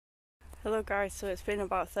Hello guys, so it's been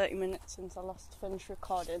about 30 minutes since I last finished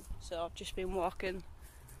recording, so I've just been walking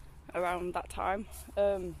around that time.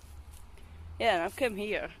 And I've come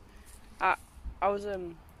here. I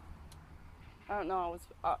don't know,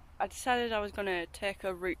 I decided I was gonna take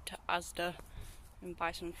a route to Asda and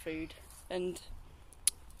buy some food, and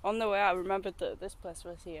on the way I remembered that this place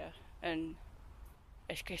was here, and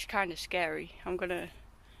it's kind of scary. I'm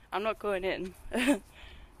not going in.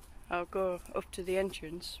 I'll go up to the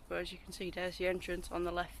entrance, but as you can see, there's the entrance on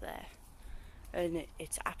the left there, and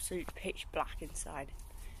it's absolute pitch black inside.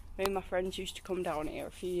 Me and my friends used to come down here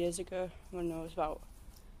a few years ago when I was about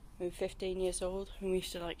maybe 15 years old, and we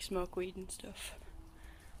used to like smoke weed and stuff.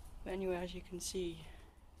 But anyway, as you can see,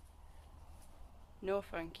 no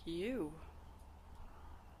thank you.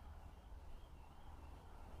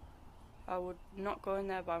 I would not go in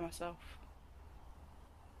there by myself.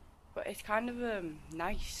 But it's kind of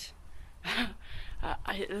nice.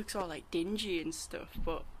 It looks all like dingy and stuff,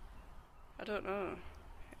 but I don't know.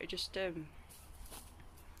 It just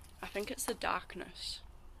I think it's the darkness.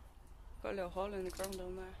 Got a little hole in the ground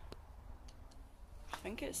down there. I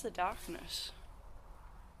think it's the darkness.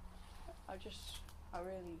 I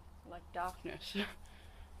really like darkness.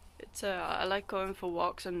 I like going for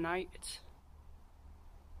walks at night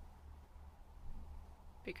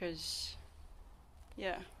because,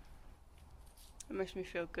 yeah, it makes me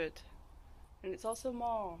feel good. And it's also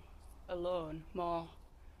more alone, more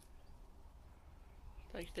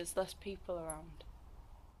like there's less people around.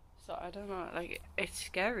 So I don't know, like it's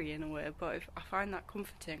scary in a way, but I find that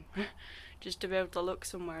comforting. Just to be able to look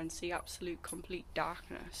somewhere and see absolute complete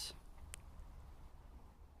darkness.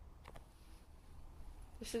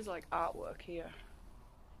 This is like artwork here.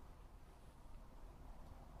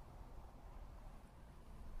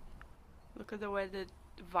 Look at the way the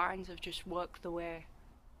vines have just worked the way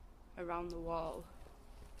around the wall,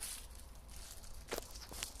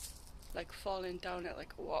 like falling down it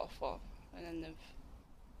like a waterfall, and then they've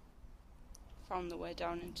found the way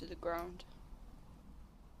down into the ground.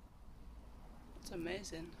 It's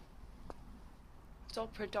amazing. It's all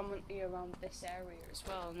predominantly around this area as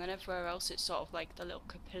well, and then everywhere else it's sort of like the little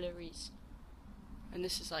capillaries, and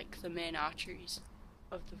this is like the main arteries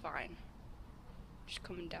of the vine just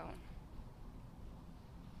coming down.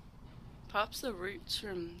 Perhaps the roots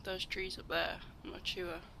from those trees up there, I'm not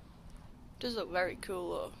sure. It does look very cool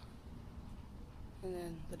though. And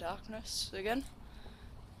then the darkness again.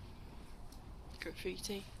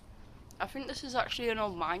 Graffiti. I think this is actually an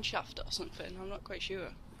old mine shaft or something, I'm not quite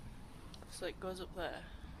sure. So it goes up there,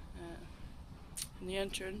 in the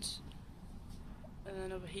entrance. And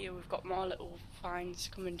then over here we've got more little vines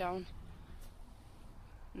coming down.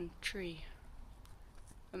 And a tree.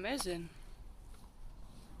 Amazing.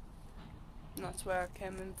 And that's where I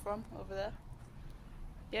came in from, over there.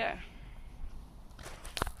 Yeah.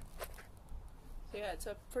 So yeah, it's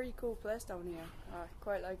a pretty cool place down here. I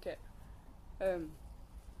quite like it. I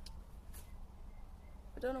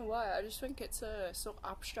don't know why, I just think it's so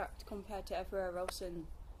abstract compared to everywhere else in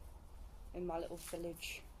my little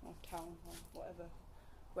village or town or whatever,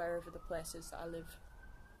 wherever the place is that I live.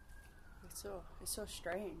 It's so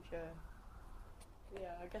strange.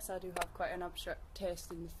 Yeah, I guess I do have quite an abstract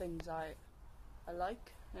taste in the things I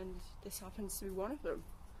like, and this happens to be one of them.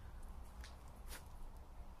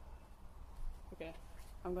 Okay,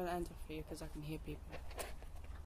 I'm gonna end off here because I can hear people.